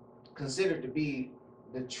considered to be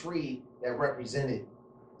the tree that represented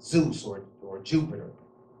Zeus or Jupiter,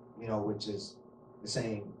 you know, which is the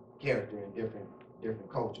same character in different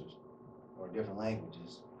cultures or different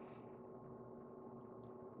languages.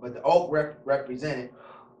 But the oak represented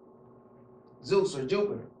Zeus or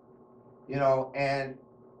Jupiter, you know, and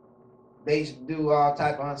they used to do all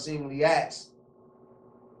type of unseemly acts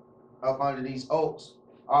up under these oaks.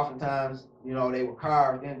 Oftentimes, you know, they were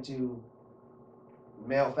carved into the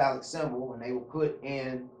male phallic symbol, and they would put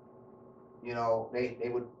in, you know, they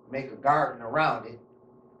would make a garden around it,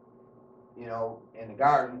 you know, and the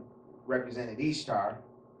garden represented Ishtar,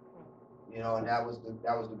 you know, and that was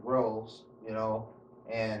the groves, you know,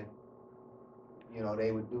 and you know,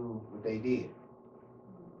 they would do what they did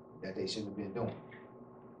that they shouldn't have been doing.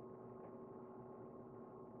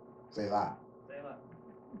 Say a lot. Say a lot.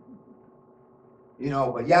 You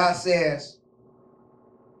know, but Yah says,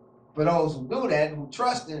 for those who do that, who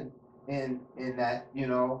trust in that, you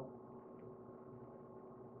know,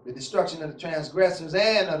 the destruction of the transgressors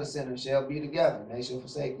and of the sinners shall be together, and they shall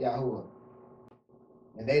forsake Yahuwah.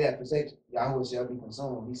 And they that forsake Yahuwah shall be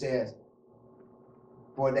consumed. He says,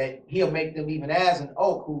 for that he'll make them even as an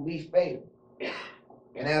oak whose leaf fadeth,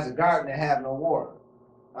 and as a garden that have no water.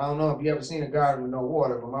 I don't know if you ever seen a garden with no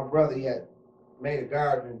water, but my brother, he had made a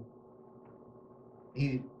garden and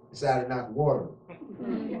he decided not to water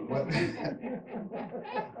it. But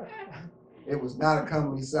it was not a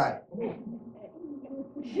comely sight.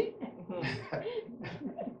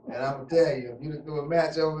 And I'm gonna tell you, if you do a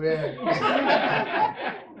match over there,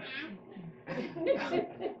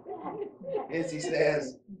 and he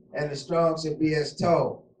says, and the strong shall be as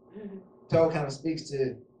tow. Tow kind of speaks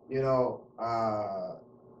to, you know,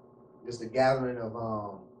 just a gathering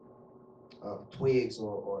of twigs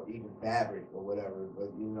or even fabric or whatever,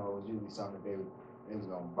 but you know, it was usually something they was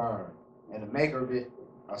gonna burn. And the maker of it,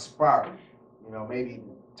 a spark, you know, maybe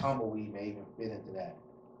even tumbleweed may even fit into that.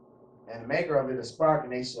 And the maker of it a spark,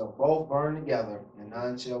 and they shall both burn together, and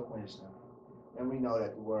none shall quench them. And we know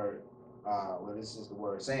that the word, well, this is the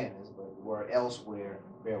word saying this, but the word elsewhere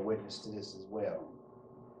bear witness to this as well.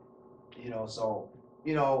 You know, so,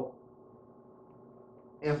 you know,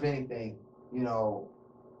 if anything, you know,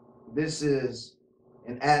 this is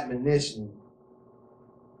an admonition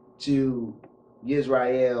to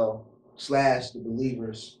Israel / the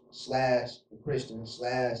believers / the Christians /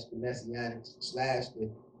 the Messianics / the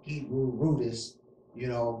Hebrew rooters, you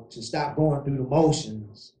know, to stop going through the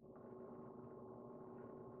motions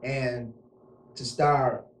and to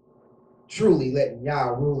start truly letting Yah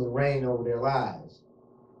rule and reign over their lives.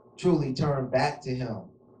 Truly turn back to him.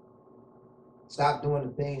 Stop doing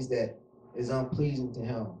the things that is unpleasing to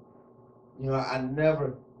him. You know, I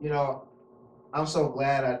never, you know, I'm so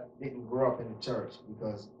glad I didn't grow up in the church,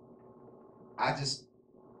 because I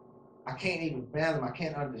can't even fathom, I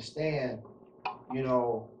can't understand you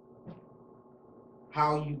know,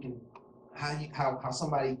 how you can, how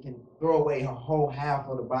somebody can throw away a whole half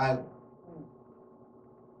of the Bible.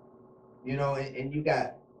 You know, and you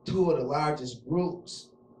got two of the largest groups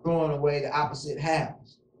throwing away the opposite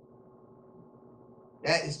halves.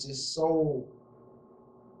 That is just so,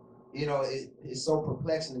 you know, it's so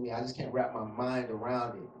perplexing to me. I just can't wrap my mind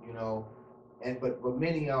around it, you know. But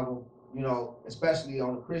many of them, you know, especially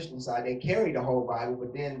on the Christian side, they carry the whole Bible,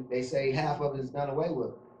 but then they say half of it is done away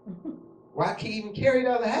with. Why can't you even carry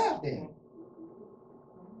the other half then?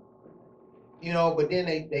 You know, but then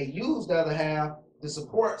they use the other half to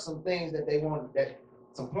support some things that they want,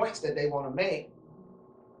 some points that they want to make.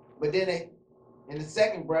 But then they, in the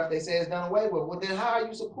second breath, they say it's done away with. Well, then how are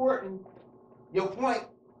you supporting your point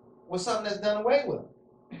with something that's done away with?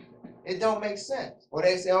 It don't make sense. Or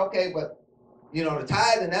they say, okay, but you know, the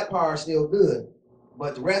tithe and that part is still good,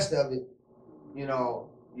 but the rest of it, you know,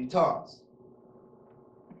 you toss.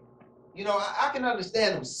 You know, I can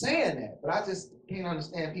understand them saying that, but I just can't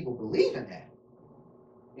understand people believing that.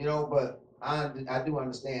 You know, but I do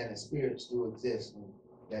understand that spirits do exist and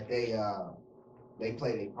that they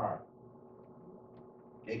play their part.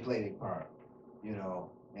 They play their part, you know,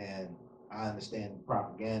 and I understand the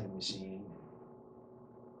propaganda machine,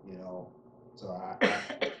 you know, so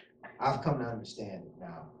I've come to understand it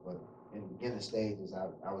now, but in the beginning stages,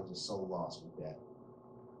 I was just so lost with that.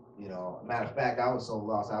 You know, matter of fact, I was so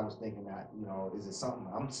lost, I was thinking that, you know, is it something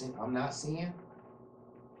I'm not seeing?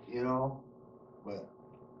 You know, but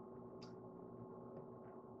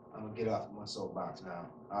I'm gonna get off my soapbox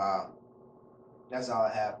now. That's all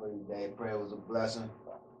I have for you today. Pray it was a blessing.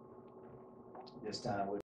 This time with